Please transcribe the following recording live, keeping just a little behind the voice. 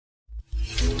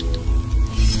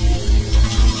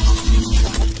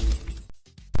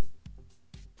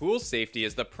Pool safety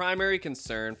is the primary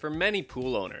concern for many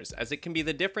pool owners, as it can be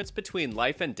the difference between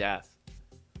life and death.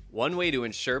 One way to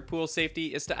ensure pool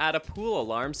safety is to add a pool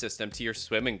alarm system to your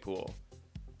swimming pool.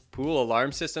 Pool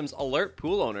alarm systems alert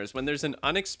pool owners when there's an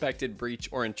unexpected breach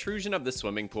or intrusion of the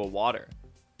swimming pool water.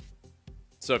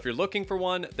 So if you're looking for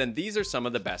one, then these are some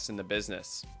of the best in the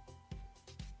business.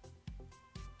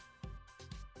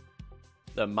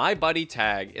 The My Buddy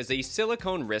Tag is a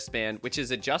silicone wristband which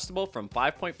is adjustable from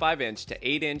 5.5 inch to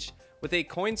 8 inch with a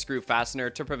coin screw fastener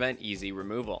to prevent easy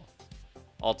removal.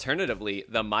 Alternatively,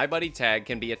 the My Buddy Tag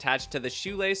can be attached to the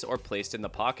shoelace or placed in the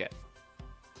pocket.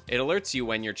 It alerts you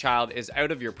when your child is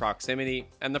out of your proximity,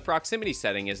 and the proximity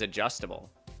setting is adjustable.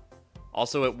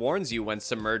 Also, it warns you when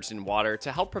submerged in water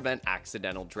to help prevent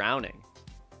accidental drowning.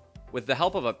 With the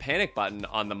help of a panic button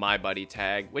on the My Buddy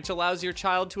Tag, which allows your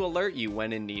child to alert you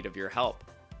when in need of your help.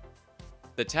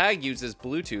 The tag uses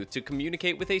Bluetooth to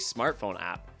communicate with a smartphone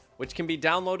app, which can be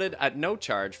downloaded at no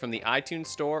charge from the iTunes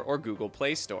Store or Google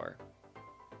Play Store.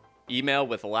 Email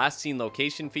with Last Seen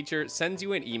Location feature sends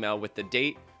you an email with the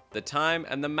date, the time,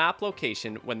 and the map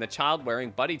location when the child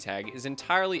wearing Buddy Tag is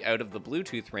entirely out of the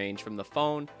Bluetooth range from the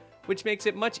phone, which makes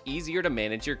it much easier to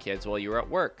manage your kids while you're at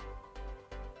work.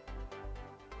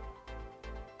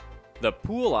 The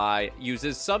PoolEye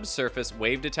uses subsurface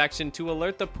wave detection to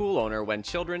alert the pool owner when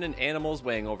children and animals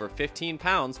weighing over 15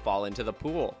 pounds fall into the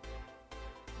pool.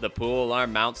 The pool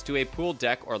alarm mounts to a pool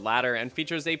deck or ladder and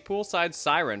features a poolside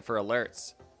siren for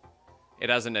alerts.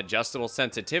 It has an adjustable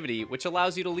sensitivity which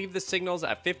allows you to leave the signals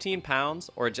at 15 pounds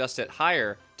or adjust it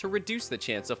higher to reduce the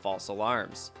chance of false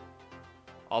alarms.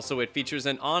 Also, it features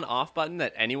an on-off button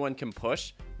that anyone can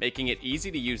push, making it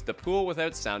easy to use the pool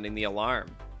without sounding the alarm.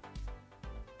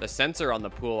 The sensor on the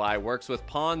PoolEye works with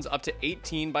ponds up to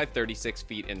 18 by 36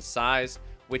 feet in size,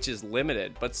 which is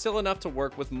limited but still enough to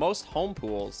work with most home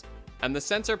pools, and the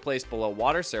sensor placed below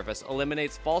water surface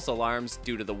eliminates false alarms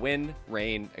due to the wind,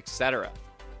 rain, etc.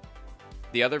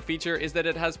 The other feature is that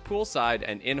it has poolside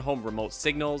and in-home remote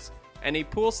signals, and a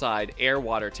poolside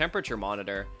air-water temperature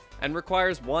monitor, and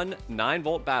requires one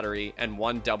 9-volt battery and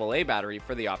one AA battery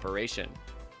for the operation.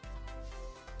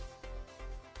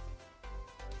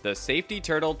 The Safety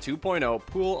Turtle 2.0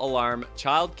 Pool Alarm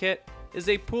Child Kit is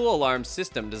a pool alarm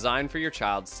system designed for your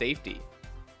child's safety.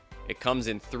 It comes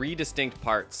in 3 distinct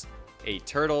parts: a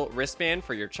turtle wristband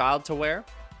for your child to wear,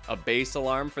 a base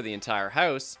alarm for the entire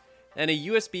house, and a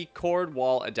USB cord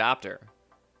wall adapter.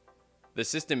 The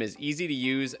system is easy to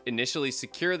use. Initially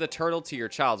secure the turtle to your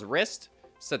child's wrist,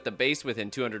 set the base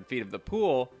within 200 feet of the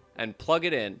pool, and plug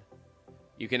it in.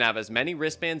 You can have as many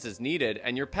wristbands as needed,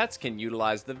 and your pets can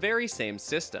utilize the very same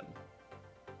system.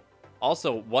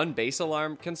 Also, one base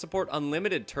alarm can support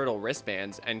unlimited turtle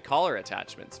wristbands and collar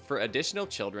attachments for additional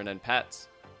children and pets.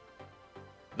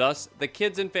 Thus, the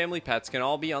kids and family pets can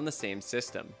all be on the same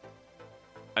system.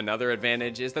 Another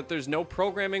advantage is that there's no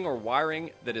programming or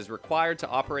wiring that is required to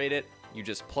operate it. You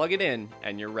just plug it in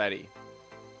and you're ready.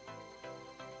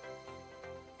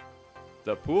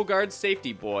 The Poolguard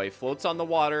Safety Buoy floats on the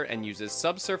water and uses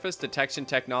subsurface detection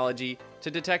technology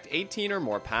to detect 18 or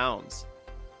more pounds.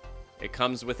 It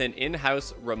comes with an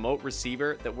in-house remote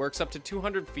receiver that works up to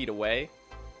 200 feet away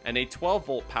and a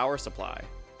 12-volt power supply.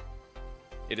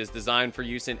 It is designed for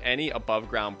use in any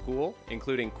above-ground pool,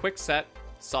 including quick-set,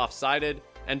 soft-sided,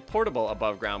 and portable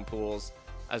above-ground pools,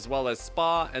 as well as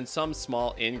spa and some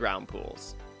small in-ground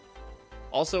pools.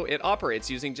 Also, it operates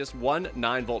using just one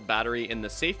 9-volt battery in the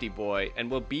safety buoy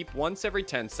and will beep once every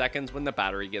 10 seconds when the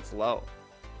battery gets low.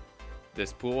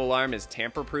 This pool alarm is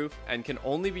tamper-proof and can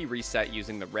only be reset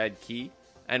using the red key,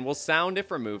 and will sound if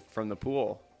removed from the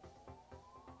pool.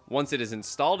 Once it is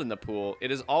installed in the pool, it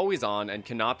is always on and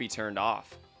cannot be turned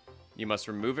off. You must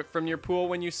remove it from your pool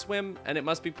when you swim, and it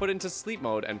must be put into sleep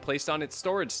mode and placed on its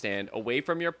storage stand away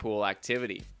from your pool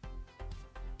activity.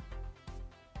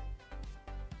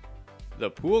 The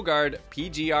Poolguard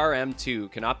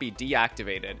PGRM-2 cannot be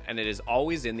deactivated, and it is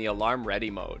always in the alarm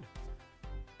ready mode.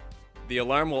 The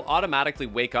alarm will automatically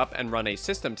wake up and run a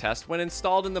system test when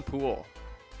installed in the pool.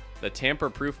 The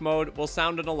tamper-proof mode will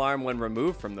sound an alarm when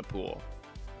removed from the pool.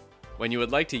 When you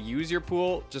would like to use your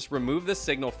pool, just remove the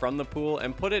signal from the pool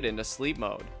and put it into sleep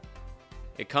mode.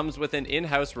 It comes with an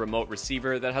in-house remote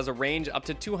receiver that has a range up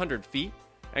to 200 feet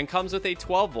and comes with a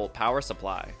 12-volt power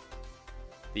supply.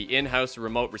 The in-house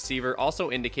remote receiver also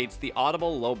indicates the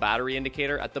audible low battery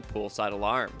indicator at the poolside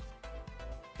alarm.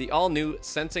 The all-new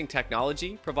sensing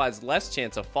technology provides less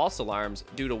chance of false alarms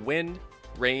due to wind,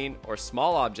 rain, or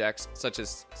small objects such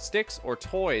as sticks or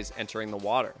toys entering the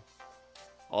water.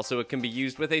 Also, it can be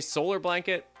used with a solar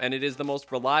blanket, and it is the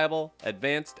most reliable,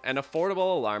 advanced, and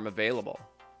affordable alarm available.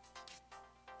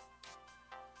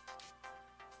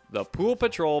 The Pool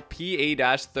Patrol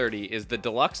PA-30 is the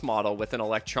deluxe model with an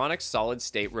electronic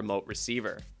solid-state remote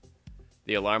receiver.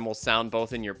 The alarm will sound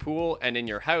both in your pool and in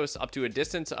your house up to a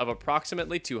distance of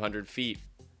approximately 200 feet.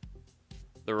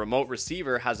 The remote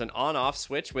receiver has an on-off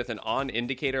switch with an on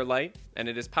indicator light, and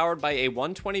it is powered by a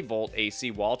 120-volt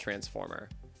AC wall transformer.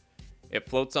 It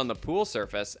floats on the pool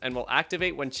surface and will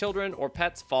activate when children or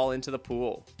pets fall into the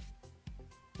pool.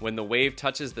 When the wave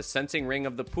touches the sensing ring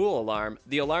of the pool alarm,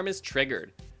 the alarm is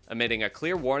triggered, emitting a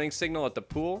clear warning signal at the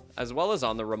pool as well as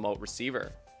on the remote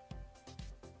receiver.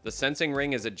 The sensing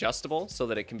ring is adjustable so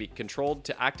that it can be controlled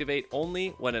to activate only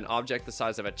when an object the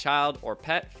size of a child or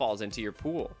pet falls into your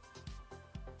pool.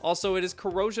 Also, it is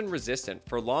corrosion resistant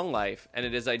for long life, and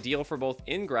it is ideal for both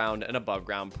in-ground and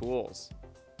above-ground pools.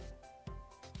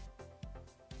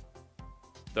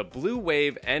 The Blue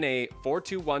Wave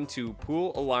NA4212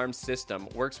 pool alarm system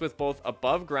works with both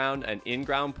above-ground and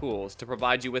in-ground pools to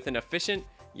provide you with an efficient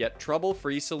yet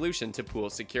trouble-free solution to pool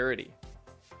security.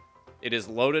 It is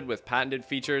loaded with patented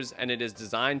features, and it is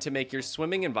designed to make your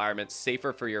swimming environment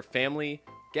safer for your family,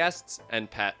 guests, and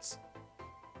pets.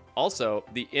 Also,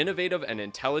 the innovative and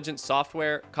intelligent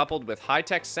software coupled with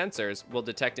high-tech sensors will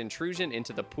detect intrusion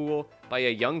into the pool by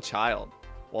a young child,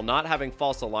 while not having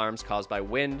false alarms caused by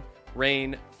wind,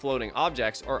 rain, floating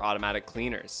objects, or automatic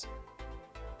cleaners.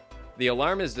 The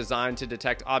alarm is designed to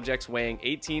detect objects weighing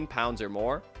 18 pounds or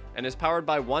more, and is powered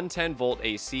by 110-volt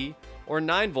AC or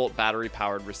 9-volt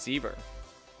battery-powered receiver.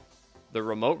 The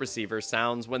remote receiver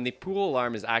sounds when the pool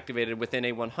alarm is activated within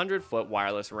a 100-foot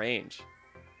wireless range.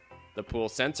 The pool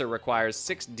sensor requires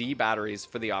 6D batteries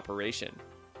for the operation.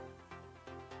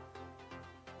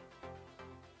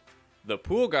 The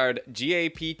Poolguard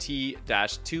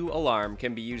PGRM-2 alarm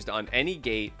can be used on any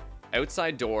gate,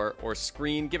 outside door, or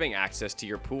screen giving access to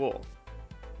your pool.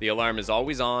 The alarm is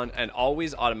always on and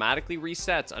always automatically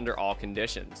resets under all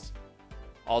conditions.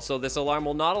 Also, this alarm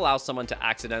will not allow someone to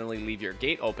accidentally leave your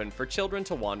gate open for children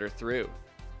to wander through.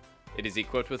 It is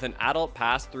equipped with an adult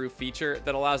pass-through feature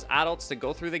that allows adults to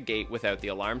go through the gate without the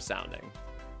alarm sounding.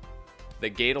 The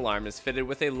gate alarm is fitted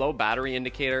with a low battery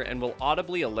indicator and will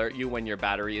audibly alert you when your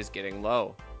battery is getting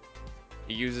low.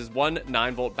 It uses one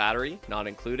 9-volt battery, not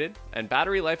included, and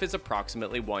battery life is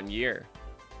approximately 1 year.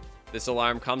 This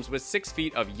alarm comes with 6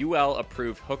 feet of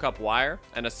UL-approved hookup wire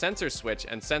and a sensor switch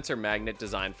and sensor magnet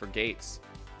designed for gates.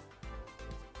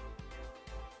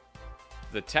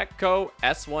 The Techko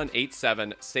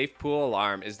S187D Safe Pool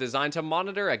Alarm is designed to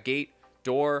monitor a gate,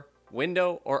 door,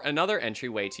 window, or another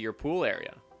entryway to your pool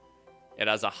area. It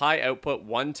has a high-output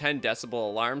 110 decibel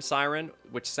alarm siren,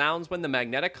 which sounds when the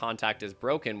magnetic contact is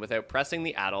broken without pressing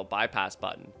the adult bypass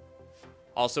button.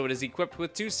 Also, it is equipped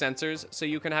with 2 sensors, so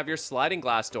you can have your sliding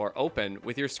glass door open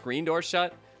with your screen door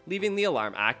shut, leaving the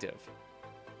alarm active.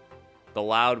 The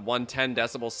loud 110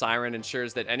 decibel siren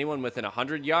ensures that anyone within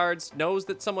 100 yards knows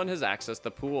that someone has accessed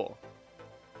the pool.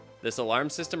 This alarm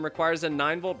system requires a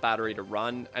 9-volt battery to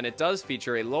run, and it does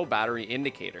feature a low battery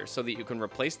indicator so that you can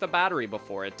replace the battery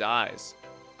before it dies.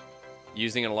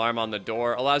 Using an alarm on the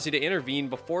door allows you to intervene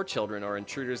before children or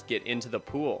intruders get into the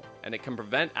pool, and it can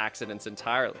prevent accidents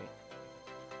entirely.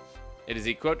 It is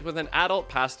equipped with an adult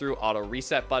pass-through auto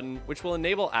reset button, which will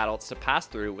enable adults to pass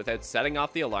through without setting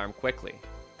off the alarm quickly.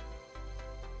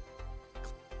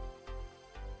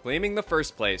 Claiming the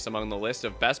first place among the list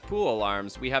of best pool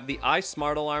alarms, we have the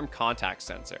iSmartAlarm contact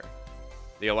sensor.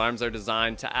 The alarms are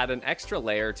designed to add an extra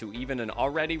layer to even an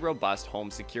already robust home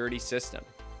security system.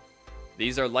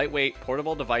 These are lightweight,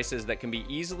 portable devices that can be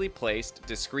easily placed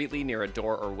discreetly near a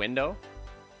door or window.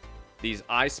 These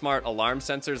iSmart alarm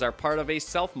sensors are part of a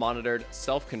self-monitored,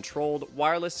 self-controlled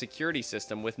wireless security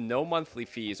system with no monthly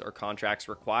fees or contracts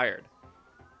required.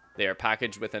 They are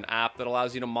packaged with an app that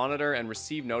allows you to monitor and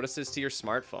receive notices to your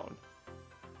smartphone.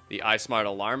 The iSmart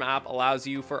Alarm app allows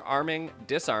you for arming,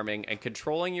 disarming, and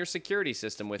controlling your security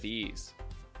system with ease.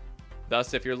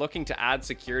 Thus, if you're looking to add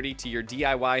security to your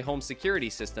DIY home security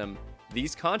system,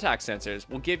 these contact sensors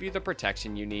will give you the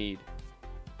protection you need.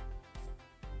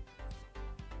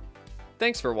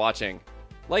 Thanks for watching.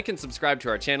 Like and subscribe to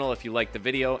our channel if you liked the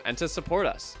video and to support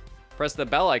us. Press the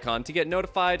bell icon to get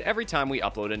notified every time we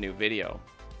upload a new video.